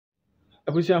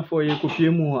Abusian for ye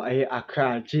could more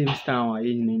Accra, Jamestown, a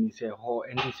in say ho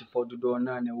NDC for the door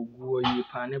na ugu ye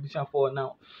pan abusian for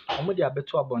now. Omodi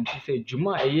abeto abonti say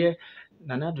Juma a year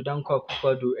Nana Addo danko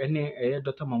akufado ene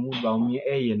Dr. Mahmoud Baumi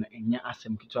na enya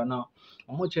asem kitwa na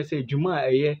omo say Juma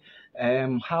a year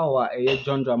how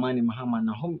John Dramani Mahama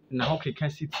na ho keka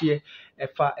sitie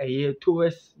efa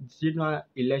towards general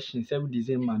election 7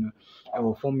 December no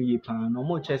e form ye pan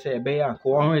omo say ebe ya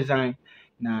ko resign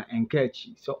na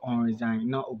enkechi so on resign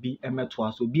na obi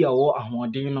emeto so obi a wo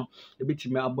ahoden no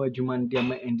ebetime aba adwuma ndi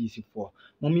ama NDC for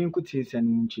mommy nkuti sen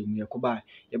nchemu yakoba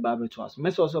ye ba beto so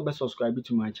message also be subscribe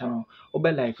to my channel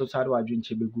obe like so sare wadwe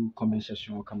nchebegu comment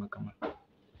section kama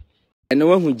ene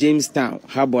wahu Jamestown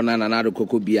harbor na Nana Addo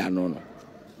koko bia no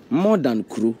more than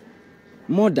crew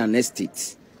more than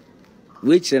estate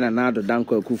which Nana Addo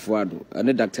danko akufado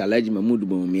ane Dr. Alhaji Mahmoud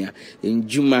Baumia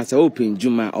njuma sa open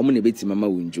njuma omo ne beti mama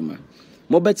wo njuma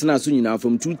mo betina so nyina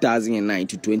from 2009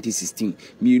 to 2016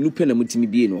 mi nu pe na mutimi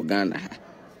bie no Ghana ha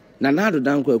Nana Addo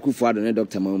danko akufado ne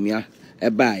Dr. Baumia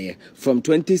ebaye from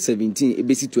 2017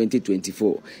 ebesi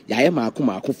 2024 yaye maako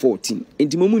 14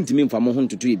 enti mo muntimi mfa mo ho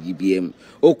ntoto e bibiem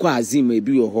okọ azim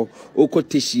ebi wo ho okọ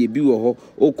teshi ebi wo ho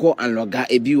okọ anloga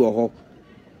ebi wo ho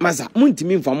maza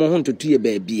muntimi mfa mo ho ntoto e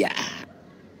ba bia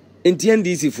enti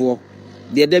NDC fo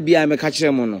de da bia me ka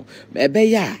kire mo no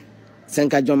ebe ya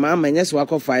senka joma amanya so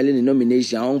akọ file ni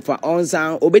nomination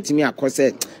onsa obetimi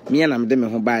akose me na mde me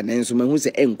ho ba na nso mahu se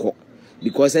enko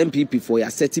because MPP for ya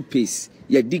set pace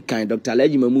ya di kan Dr.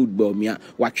 Alhaji Mahmoud Baumia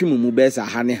watwe mu besa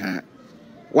ha ne ha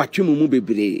watwe mu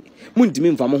bebre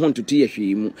muntimi mfa mo ho ntoto ye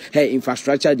hwe mu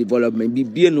infrastructure development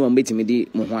bibie no ambetimi di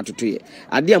mo ho atoto ye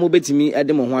ade a mo betimi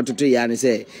ede mo ho atoto ye ane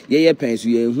se ye penso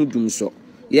ye hu dum so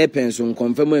ye penso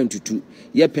nkonfam antutu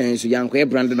ye penso yanko ye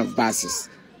branding of buses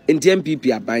enti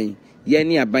MPP aban ye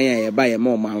ni aban a ye ba ye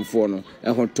ma manfo no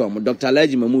ho tom Dr.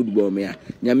 Alhaji Mahmoud Baumia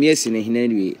nyame esi ne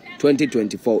hinanwe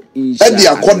 2024 inshallah e di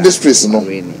accord this place no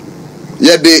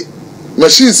ye de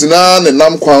machines na ne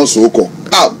nam kwan so ko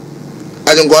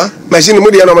anyangwa machine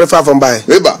mu de na mo fa from buy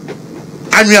eba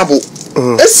anwabo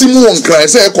esimu won kran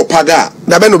se ekopaga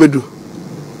da be no bedu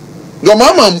do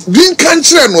mama din kan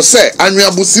kire no se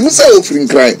anwabo simu se ofiri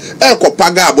kran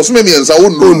ekopaga aboso me miensa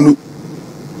wonu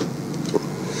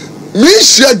mi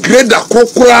share grade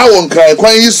akokora won kran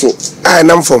kwan yi so ai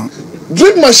nam from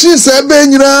drip machine se be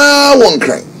nyina won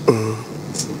kran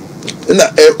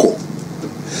na echo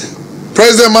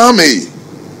Praisin Mahama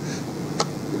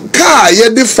car ye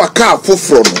de fa car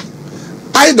foforo no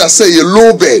either say a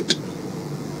low bed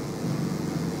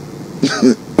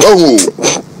oh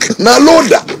na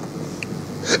loader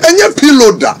enye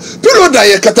piloder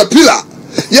ye caterpillar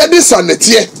ye de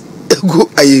sanetie egu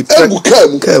ayi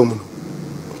kam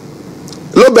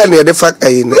low bed ye de fa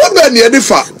ayi low bed ye de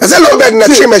fa ase low bed na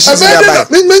trim machine ya ba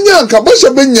menya nka bo she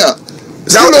benya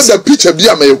zalo the picture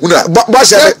bia ma ehuna bo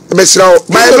she be sraw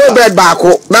by low bed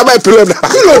baako na by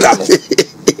piloder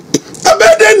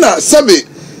abede na sabe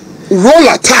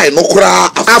roller tie no kura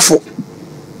afo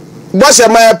bo she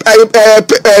ma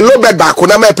low bed baako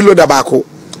na my piloder baako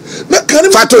na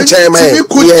kan fato chema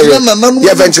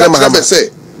ye venture Mahama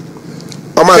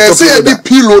o ma to piloder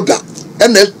piloder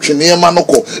ena twene ma no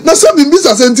ko na sabe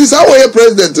mbisa senti sa wo ye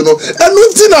president no enu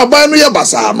nti na ban no ye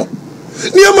basa no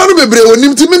ni amanu bebre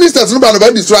wonim ti ministers no ba no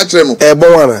ba distract no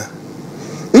bon wana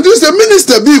it is the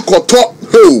minister be koto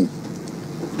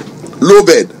low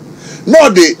bed no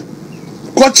de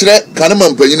kochre kanema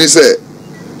mpanyini se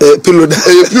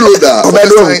piloder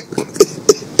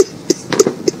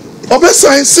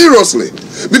obesign seriously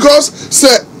because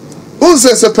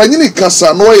se panyini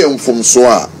kasa no ye mfomso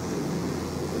a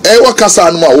wa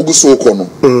kasa no a oguso ko no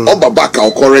obabaka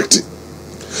o correct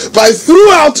but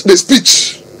throughout the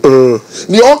speech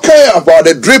ni okay about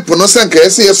the drip no senka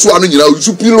ese yeso anu nyina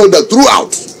usu piloder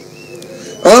throughout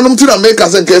anum tina make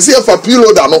senka ese fa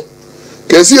piloder no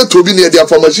kesi etobi ne dia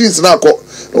for machines na akọ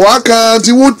waka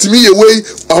ti wotimi ye wey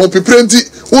ahun piprenti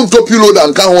unto piloder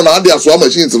nka ho na ade aso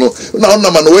machines no na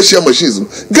ma na we share machines no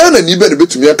Ghana ni be ne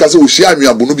betumi aka se wo share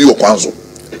anwabo no bi wo kwanso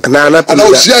ana piloder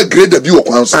ana share grade bi wo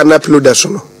kwanso ana piloder so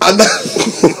no ana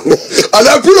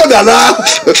piloder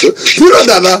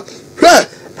na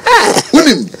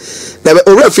Wonim na be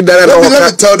ora fidara na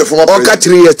let me tell the former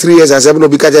president 3 years as no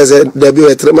because as there be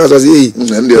 3 months was e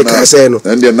ka say no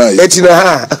etina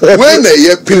ha when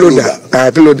ye piloder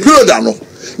piloder no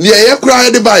ni ye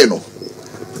kura de buy no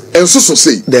ensusu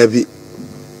sei there be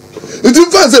it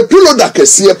in fact a piloder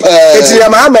kese pa etina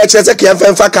Mahama e chese ke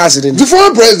yemfa cars ni the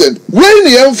former president when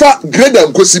ye yemfa grader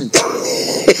nkosim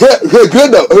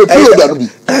grader piloder no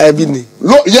bi bi ni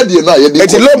lo ye de na ye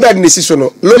de low bed ni siso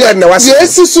no low bed na wasi ye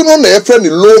siso no na e friend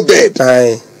low bed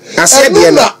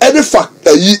na any fact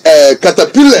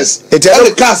caterpillars and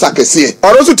the cars akese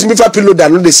or also to me for pillow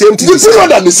than the same thing the pillow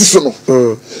than the season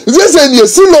this say you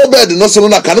see low bed no so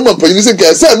na kan man panyin say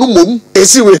ke say no mom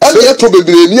esiwe and you to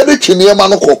bebre ni dey twene ma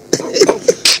no ko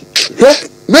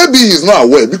maybe he's not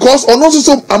aware because on also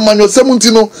some amanyo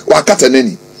 70 no wa kata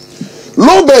nani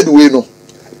low bed we no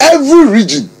every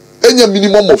region any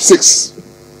minimum of 6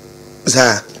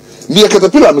 za ni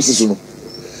caterpillar no season no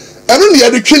anu ni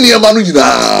ade twene ma no nyina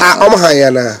han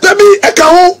ya na tabi e ka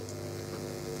ho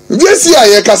this year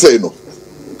ye ka say no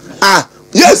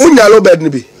yes unya low bed ni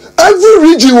bi every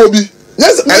region will be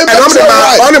yes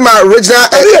on my original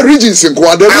every region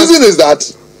sinko the reason is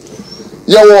that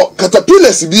yawo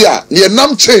caterpillars bi a ye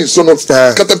nam chain so no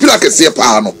caterpillar kese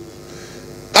pa no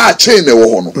chain e wo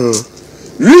ho no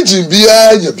region bi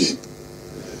a nya bi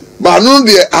ba no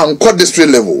de anko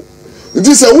district level it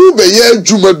is a who be ye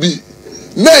adwuma bi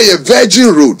na ye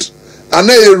virgin road and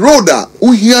na a road a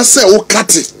wo hia say wo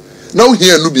kate na wo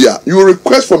hia no bi a you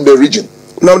request from the region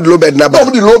now the low bed na ba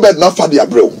the low bed na fa dia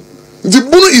brew the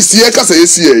bunu is here kasa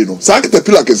yesi here no sa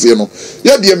caterpillar kese no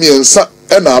ye de miensa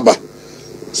e na aba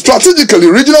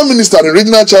strategically regional minister and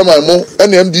regional chairman mo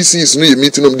and NDC is no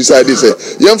meeting them decided say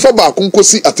yemfa ba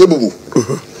kunkosi atebubu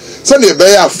say na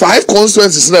be ya 5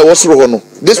 constituencies na wo soro ho no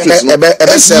districts no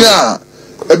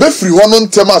ebe free ho no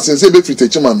ntema sense ebe free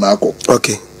techiman na akọ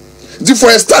okay the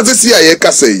for start this year ye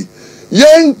kasa yi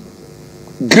yen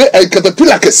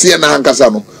caterpillar kese na hankasa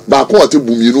no ba ko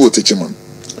atebumi no techiman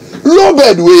low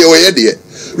bed we ye de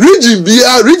region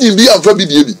bia amfa bi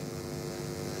die bi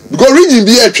because region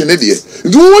bia twene de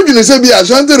nti wo dwene se bia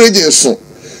Ashanti region so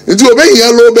nti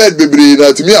obehia low bed bebre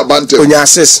na timi abante onya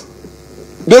access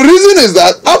the reason is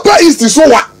that upper east is so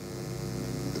what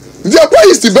the upper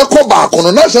east be ko ba ko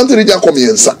no na Ashanti region come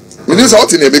yensa nti say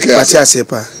what na be ka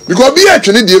because bia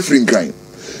twene de free nkan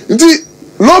nti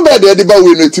low bed de ba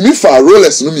we no timi fa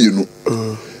rollers no mienu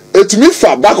etimi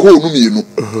fa back hole no mienu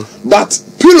but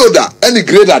piloder any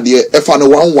grader there e fa no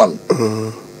 11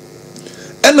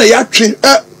 na ya twe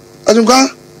adunka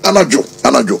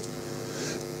anajo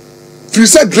free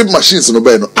set drip machines no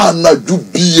be no anaju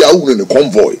bia unu ne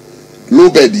convoy low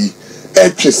bed e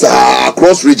twesa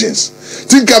across regions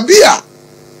tinka bia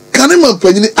kanema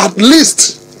panyini at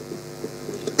least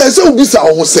ese ubisa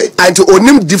ho say and to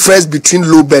onim difference between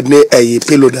low bed ne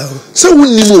piloder se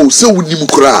wunim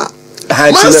kura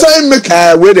man say make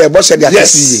where the boss dey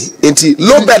see enti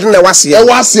low bed na wase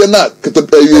na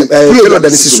piloder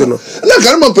ne siso no na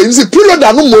kanema panyini se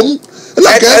piloder no mom na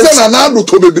Praisin Nana Addo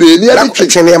to bebre ni e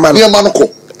twene ma no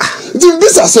ko di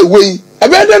bisa say we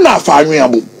ebe de na afa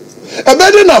anweabo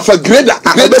ebe de na afa grader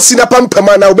ebe si na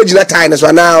pampama na obegina time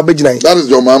so na obegina that is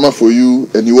your mama for you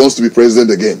and he wants to be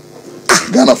president again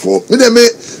Ghana for me dem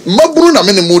maburu na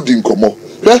me ne modi nkomo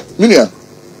minia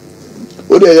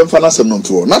o de yem fa na sem no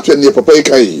to na twene ne papa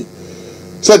ikai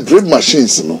say drip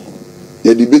machines no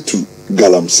ye de betu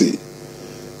galamsey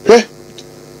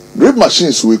drip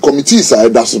machines we committees are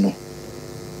that no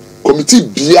committee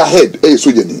bia head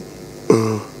sojani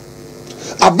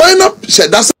abana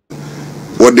shedasa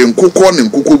wode nkukọ ne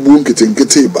nkukọ bu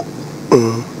nketenkete ba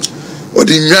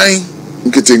wode nwan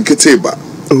nketenkete ba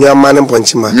nyama ne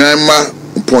ponchima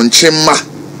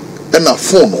na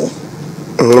phone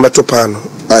beto pano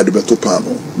the beto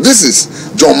pano. This is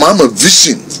John Mahama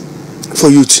vision for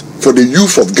the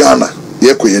youth of Ghana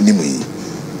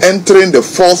entering the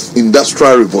 4th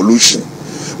industrial revolution.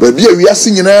 But we are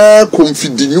seeing na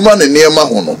confident human and near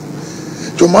Mahono.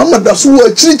 To Mama that's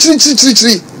what chi.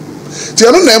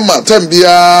 Tiano Nema time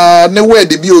bia ne where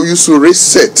the bio used to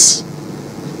reset.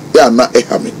 Ya na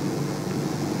ehami.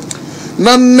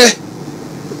 Nane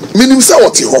minim sa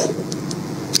wati ho.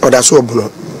 O da so obono.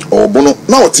 Obono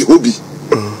na wati obi.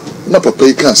 Na papa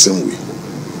yi kan semwe.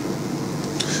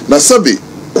 Na sabe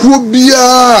ku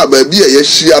bia ba bia ye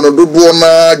hia no dodo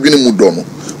na dwene mu do no.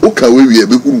 O ka we wi e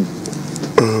be huru.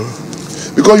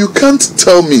 Because you can't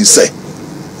tell me say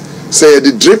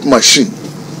the drip machine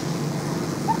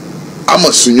I'm a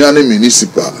Sunyani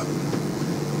municipal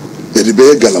the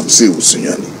be galamsey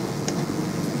Sunyani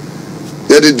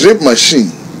the drip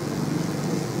machine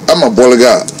I'm a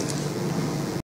Bolga